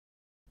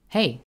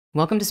Hey,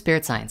 welcome to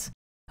Spirit Science,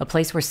 a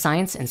place where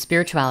science and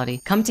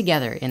spirituality come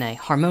together in a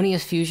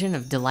harmonious fusion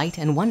of delight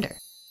and wonder.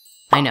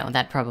 I know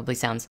that probably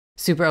sounds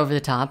super over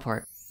the top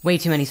or way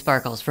too many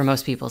sparkles for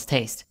most people's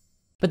taste.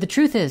 But the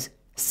truth is,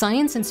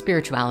 science and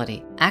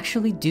spirituality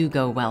actually do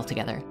go well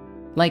together,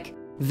 like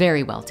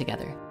very well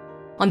together.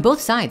 On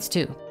both sides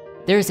too.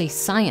 There is a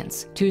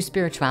science to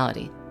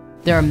spirituality.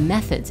 There are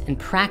methods and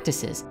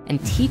practices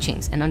and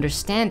teachings and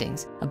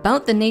understandings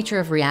about the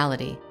nature of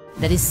reality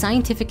that is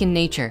scientific in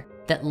nature,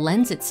 that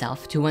lends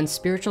itself to one's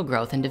spiritual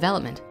growth and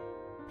development.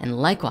 And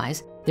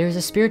likewise, there is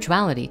a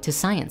spirituality to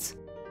science.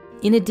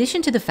 In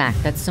addition to the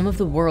fact that some of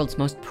the world's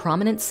most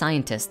prominent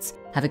scientists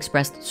have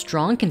expressed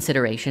strong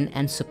consideration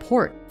and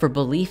support for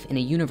belief in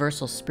a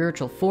universal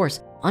spiritual force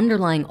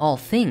underlying all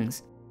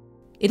things,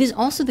 it is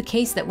also the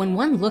case that when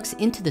one looks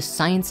into the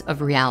science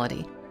of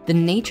reality, the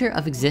nature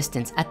of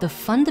existence at the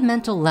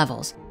fundamental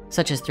levels,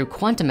 such as through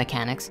quantum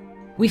mechanics,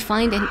 we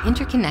find an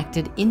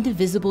interconnected,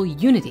 indivisible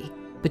unity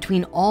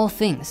between all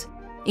things,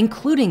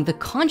 including the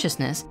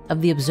consciousness of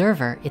the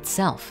observer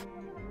itself.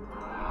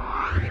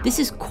 This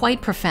is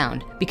quite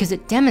profound because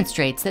it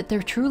demonstrates that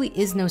there truly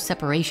is no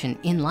separation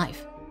in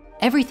life.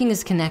 Everything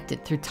is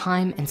connected through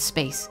time and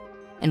space,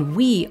 and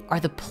we are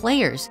the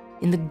players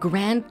in the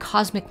grand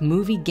cosmic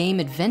movie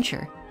game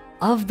adventure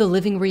of the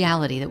living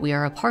reality that we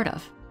are a part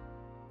of.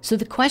 So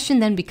the question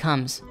then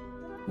becomes,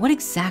 what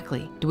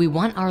exactly do we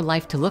want our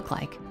life to look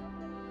like?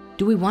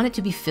 Do we want it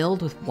to be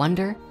filled with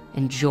wonder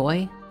and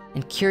joy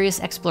and curious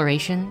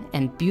exploration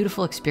and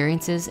beautiful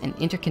experiences and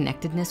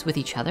interconnectedness with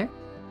each other?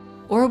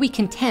 Or are we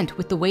content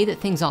with the way that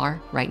things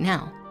are right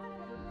now?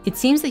 It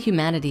seems that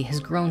humanity has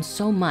grown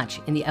so much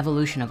in the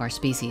evolution of our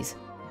species.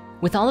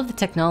 With all of the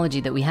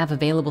technology that we have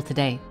available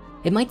today,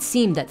 it might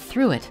seem that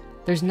through it,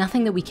 there's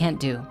nothing that we can't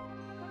do.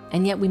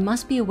 And yet we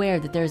must be aware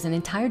that there's an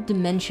entire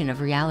dimension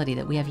of reality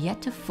that we have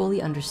yet to fully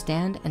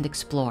understand and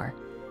explore: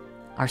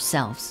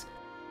 ourselves.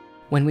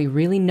 When we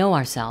really know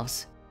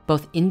ourselves,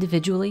 both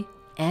individually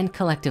and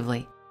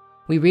collectively,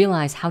 we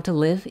realize how to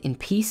live in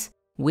peace,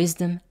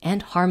 wisdom,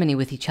 and harmony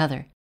with each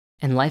other,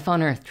 and life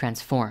on earth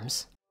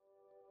transforms.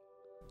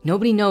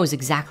 Nobody knows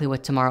exactly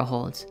what tomorrow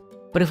holds,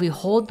 but if we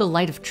hold the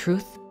light of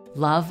truth,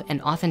 love,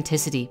 and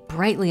authenticity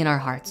brightly in our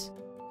hearts,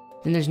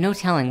 then there's no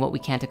telling what we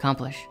can't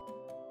accomplish.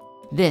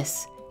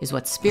 This is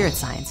what Spirit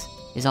Science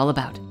is all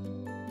about.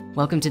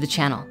 Welcome to the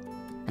channel,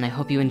 and I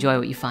hope you enjoy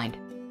what you find.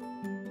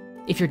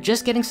 If you're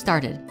just getting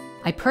started,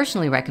 I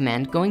personally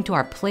recommend going to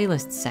our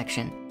playlists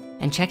section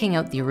and checking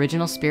out the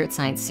original Spirit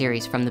Science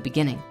series from the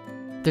beginning.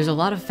 There's a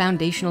lot of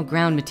foundational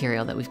ground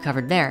material that we've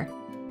covered there.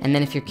 And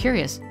then if you're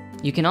curious,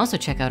 you can also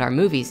check out our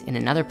movies in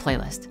another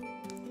playlist.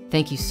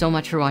 Thank you so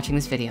much for watching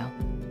this video,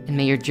 and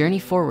may your journey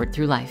forward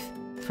through life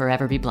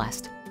forever be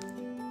blessed.